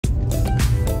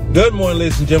Good morning,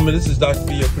 ladies and gentlemen. This is Dr.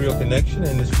 B, your Creole Connection,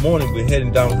 and this morning we're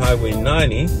heading down Highway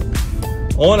 90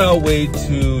 on our way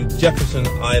to Jefferson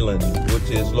Island, which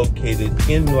is located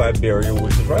in New Iberia,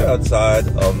 which is right outside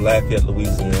of Lafayette,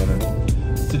 Louisiana.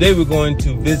 Today we're going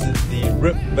to visit the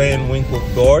Rip Van Winkle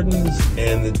Gardens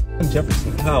and the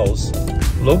Jefferson House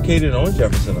located on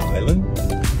Jefferson Island.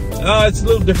 It's a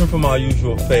little different from our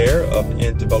usual fare of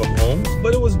antebellum homes,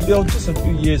 but it was built just a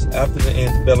few years after the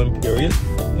antebellum period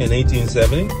in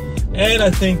 1870, and I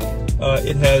think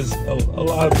it has a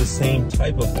lot of the same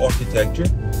type of architecture.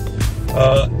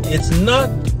 It's not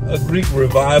a Greek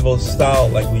revival style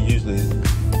like we usually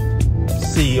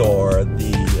see, or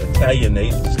the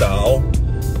Italianate style,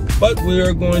 but we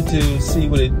are going to see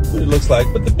what it looks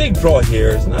like. But the big draw here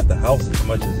is not the house as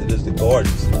much as it is the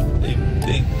gardens.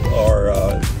 They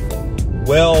are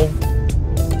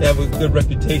they have a good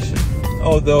reputation.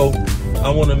 Although I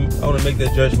want to make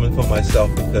that judgment for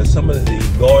myself, because some of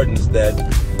the gardens that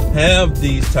have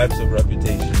these types of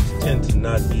reputations tend to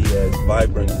not be as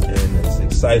vibrant and as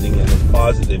exciting and as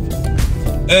positive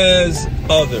as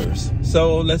others.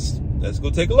 So let's go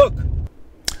take a look.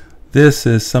 This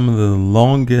is some of the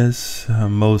longest,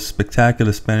 most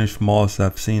spectacular Spanish moss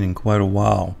I've seen in quite a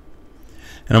while.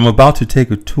 And I'm about to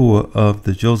take a tour of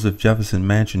the Joseph Jefferson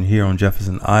Mansion here on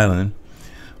Jefferson Island,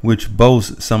 which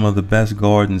boasts some of the best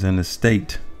gardens in the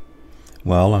state.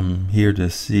 Well, I'm here to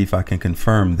see if I can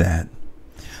confirm that.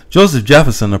 Joseph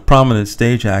Jefferson, a prominent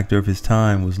stage actor of his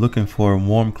time, was looking for a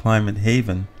warm climate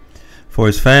haven for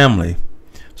his family.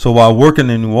 So while working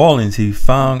in New Orleans, he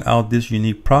found out this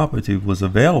unique property was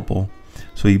available,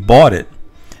 so he bought it.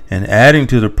 And adding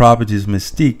to the property's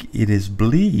mystique, it is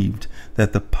believed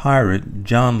that the pirate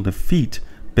John Lafitte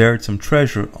buried some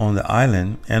treasure on the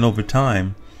island, and over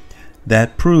time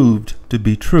that proved to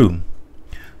be true.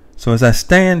 So as I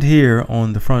stand here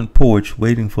on the front porch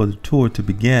waiting for the tour to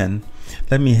begin,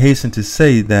 let me hasten to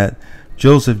say that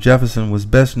Joseph Jefferson was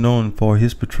best known for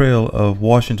his portrayal of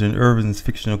Washington Irving's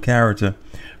fictional character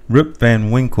Rip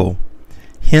Van Winkle,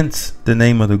 hence the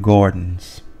name of the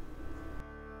gardens.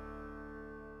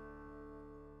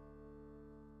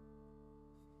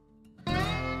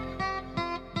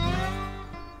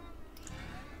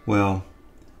 Well,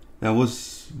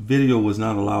 video was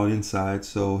not allowed inside,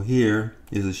 so here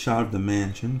is a shot of the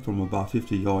mansion from about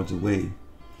 50 yards away.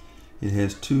 It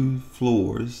has 2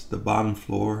 floors. The bottom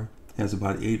floor has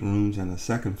about 8 rooms and a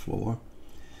second floor.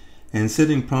 And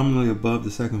sitting prominently above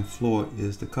the second floor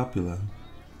is the cupola,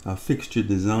 a fixture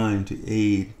designed to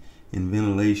aid in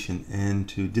ventilation and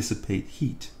to dissipate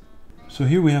heat. So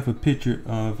here we have a picture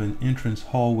of an entrance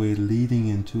hallway leading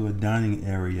into a dining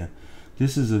area.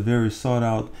 This is a very sought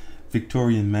out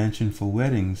Victorian mansion for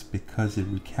weddings because it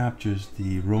recaptures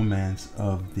the romance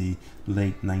of the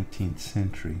late 19th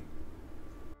century.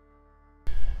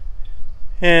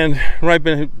 And right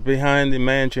behind the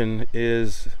mansion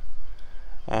is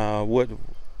what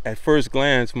at first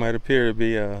glance might appear to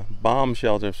be a bomb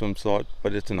shelter of some sort,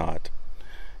 but it's not.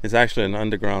 It's actually an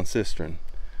underground cistern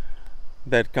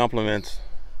that complements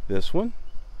this one,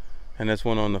 and this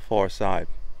one on the far side.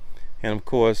 And of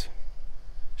course,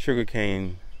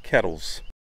 sugarcane kettles.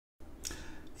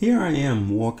 Here I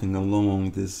am walking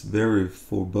along this very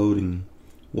foreboding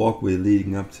walkway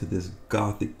leading up to this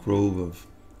Gothic grove of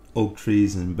oak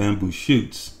trees and bamboo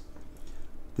shoots.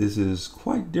 This is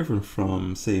quite different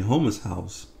from, say, Homer's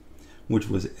house, which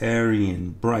was airy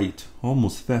and bright,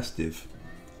 almost festive.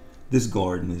 This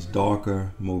garden is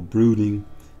darker, more brooding,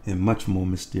 and much more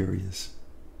mysterious.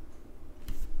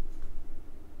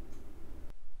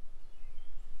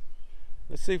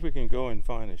 Let's see if we can go and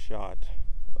find a shot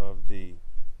of the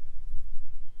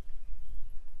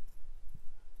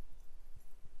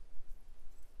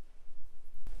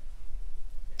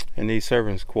and these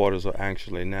servants' quarters are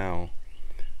actually now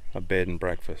a bed and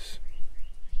breakfast.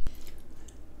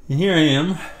 And here I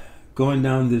am going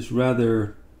down this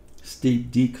rather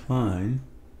steep decline.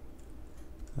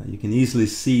 You can easily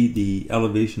see the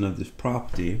elevation of this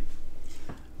property,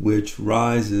 which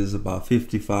rises about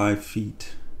 55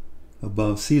 feet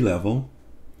above sea level,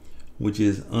 which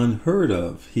is unheard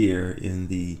of here in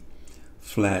the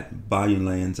flat bayou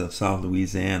lands of South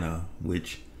Louisiana,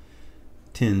 which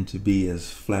tend to be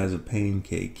as flat as a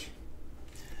pancake.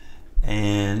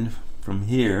 And from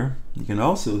here you can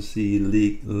also see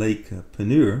Lake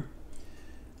Panur,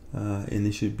 and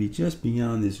it should be just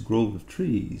beyond this grove of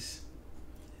trees,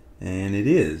 and it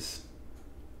is.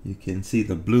 You can see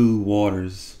the blue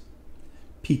waters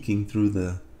peeking through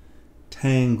the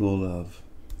tangle of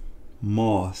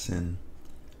moss and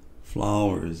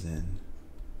flowers and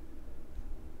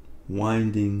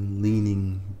winding,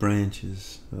 leaning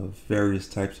branches of various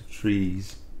types of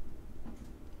trees.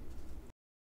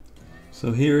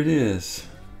 So here it is,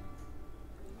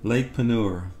 Lake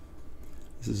Panur.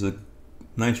 This is a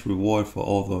nice reward for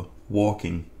all the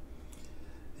walking.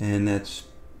 And that's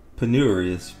Panur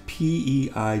is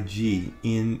P-E-I-G-N-E-U-R,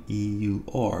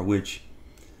 which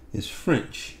is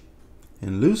French.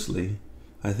 And loosely,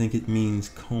 I think it means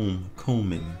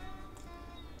combing.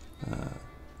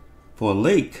 For a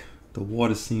lake, the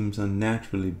water seems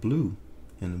unnaturally blue,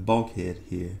 and the bulkhead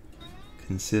here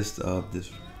consists of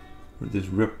this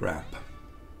riprap.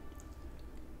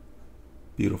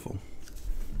 Beautiful.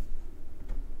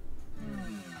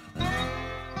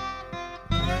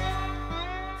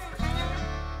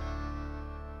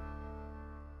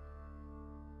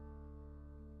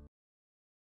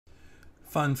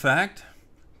 Fun fact,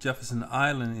 Jefferson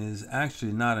Island is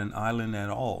actually not an island at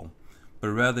all, but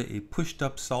rather a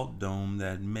pushed-up salt dome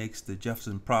that makes the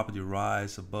Jefferson property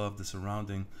rise above the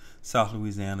surrounding South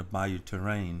Louisiana bayou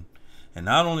terrain. And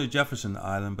not only Jefferson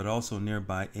Island, but also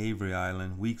nearby Avery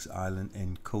Island, Weeks Island,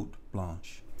 and Cote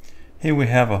Blanche. Here we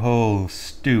have a whole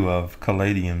stew of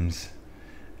caladiums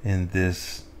in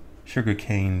this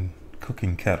sugarcane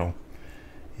cooking kettle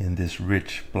in this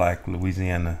rich black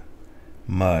Louisiana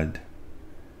mud.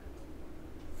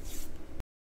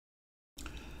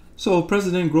 So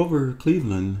President Grover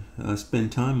Cleveland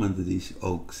spent time under these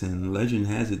oaks, and legend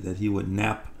has it that he would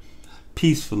nap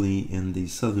peacefully in the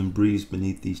southern breeze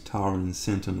beneath these towering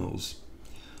sentinels.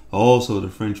 Also, the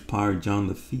French pirate John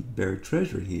Lafitte buried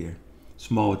treasure here.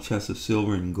 Small chests of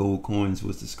silver and gold coins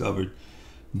was discovered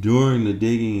during the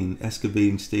digging and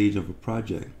excavating stage of a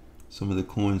project. Some of the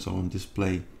coins are on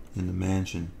display in the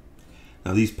mansion.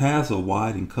 Now these paths are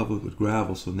wide and covered with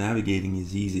gravel, so navigating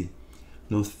is easy.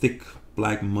 No thick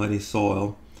black muddy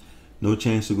soil, no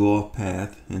chance to go off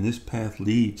path, and this path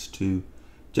leads to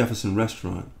Jefferson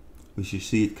Restaurant. We should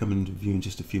see it coming into view in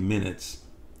just a few minutes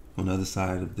on the other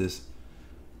side of this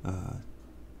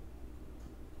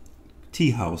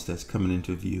tea house that's coming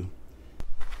into view.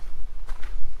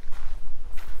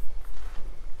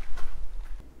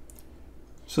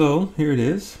 So here it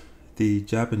is, the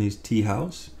Japanese tea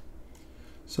house.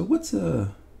 So what's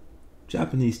a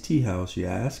Japanese tea house, you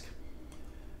ask?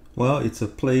 Well, it's a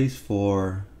place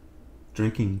for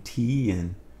drinking tea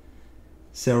and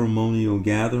ceremonial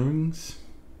gatherings.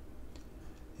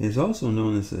 It's also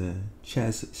known as a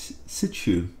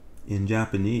chasitsu in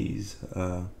Japanese.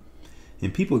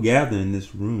 And people gather in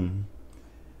this room.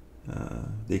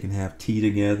 They can have tea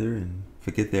together and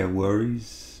forget their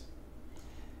worries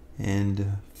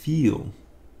and feel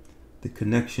the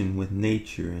connection with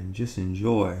nature and just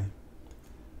enjoy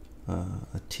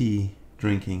a tea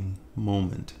drinking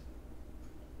moment.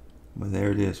 But there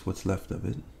it is, what's left of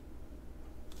it.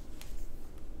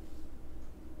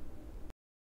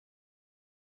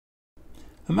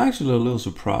 I'm actually a little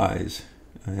surprised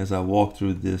as I walk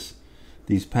through these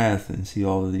paths and see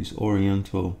all of these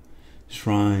oriental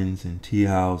shrines and tea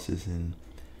houses and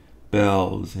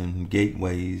bells and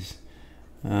gateways.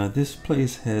 This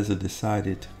place has a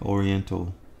decided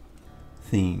oriental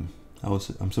theme.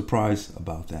 I'm surprised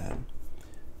about that.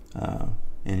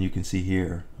 And you can see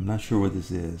here, I'm not sure what this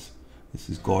is. This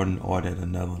is garden art at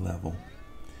another level.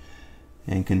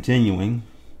 And continuing,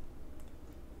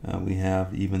 we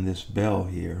have even this bell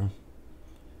here,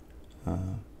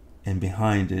 and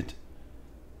behind it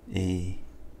a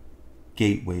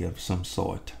gateway of some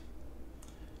sort.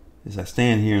 As I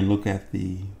stand here and look at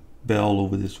the bell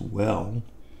over this well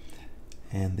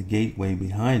and the gateway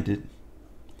behind it,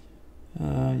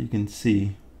 you can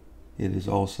see it is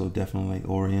also definitely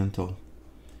oriental,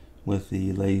 with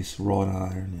the lace, wrought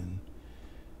iron,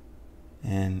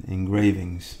 and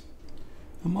engravings.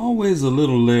 I'm always a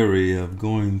little leery of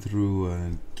going through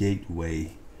a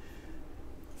gateway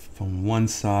from one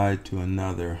side to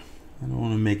another. I don't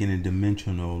want to make any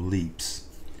dimensional leaps,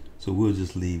 so we'll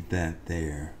just leave that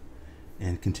there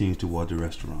and continue toward the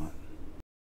restaurant.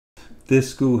 This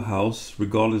schoolhouse,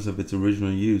 regardless of its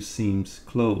original use, seems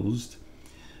closed,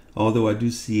 although I do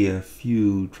see a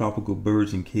few tropical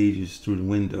birds in cages through the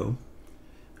window.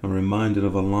 I'm reminded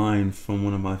of a line from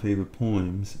one of my favorite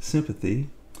poems, Sympathy,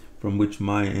 from which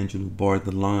Maya Angelou borrowed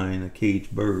the line, a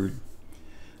caged bird.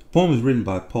 The poem is written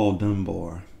by Paul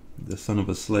Dunbar, the son of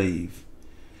a slave.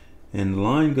 And the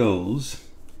line goes,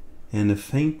 "And the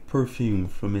faint perfume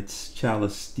from its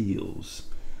chalice steals,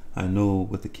 I know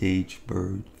what the caged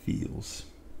bird feels."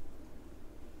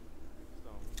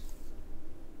 So,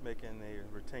 making a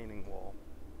retaining wall.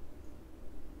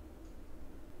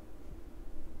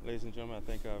 Ladies and gentlemen, I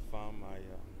think I've found my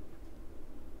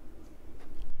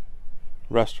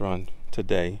restaurant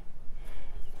today.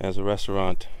 There's a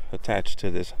restaurant attached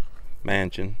to this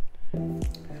mansion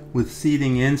with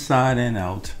seating inside and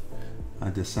out. I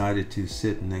decided to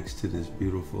sit next to this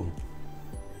beautiful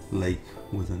lake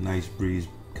with a nice breeze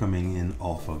coming in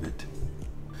off of it.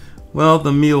 Well,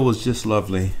 the meal was just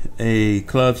lovely. A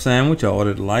club sandwich I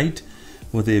ordered light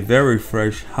with a very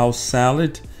fresh house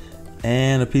salad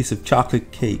and a piece of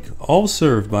chocolate cake, all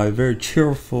served by a very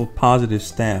cheerful, positive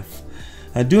staff.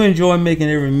 I do enjoy making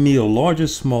every meal, large or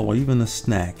small, or even a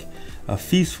snack, a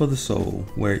feast for the soul,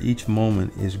 where each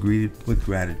moment is greeted with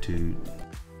gratitude.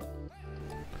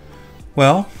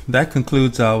 Well, that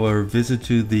concludes our visit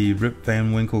to the Rip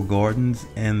Van Winkle Gardens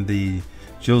and the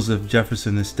Joseph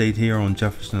Jefferson Estate here on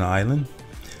Jefferson Island.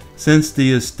 Since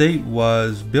the estate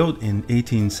was built in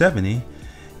 1870,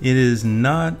 it is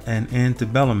not an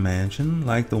antebellum mansion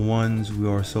like the ones we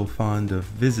are so fond of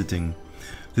visiting.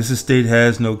 This estate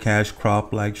has no cash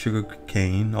crop like sugar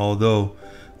cane, although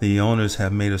the owners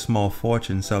have made a small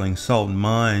fortune selling salt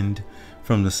mined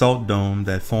from the salt dome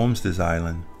that forms this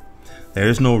island. There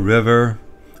is no river.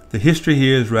 The history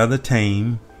here is rather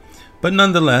tame, but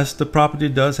nonetheless, the property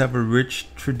does have a rich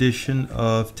tradition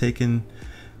of taking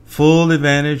full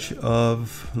advantage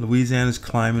of Louisiana's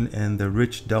climate and the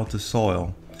rich delta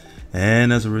soil,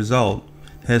 and as a result,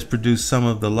 has produced some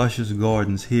of the luscious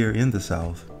gardens here in the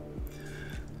South.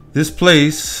 This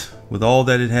place, with all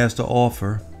that it has to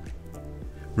offer,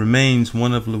 remains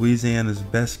one of Louisiana's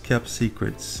best kept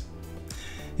secrets.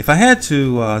 If I had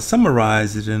to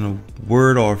summarize it in a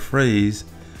word or a phrase,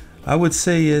 I would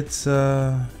say it's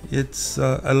a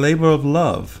labor of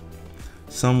love.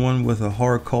 Someone with a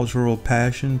horticultural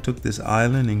passion took this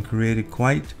island and created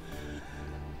quite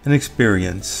an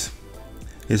experience.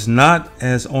 It's not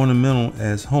as ornamental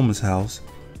as Homer's house,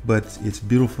 but it's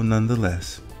beautiful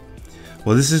nonetheless.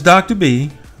 Well, this is Dr.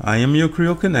 B. I am your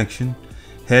Creole Connection,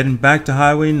 heading back to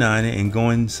Highway 90 and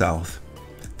going south.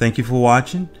 Thank you for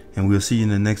watching, and we'll see you in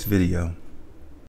the next video.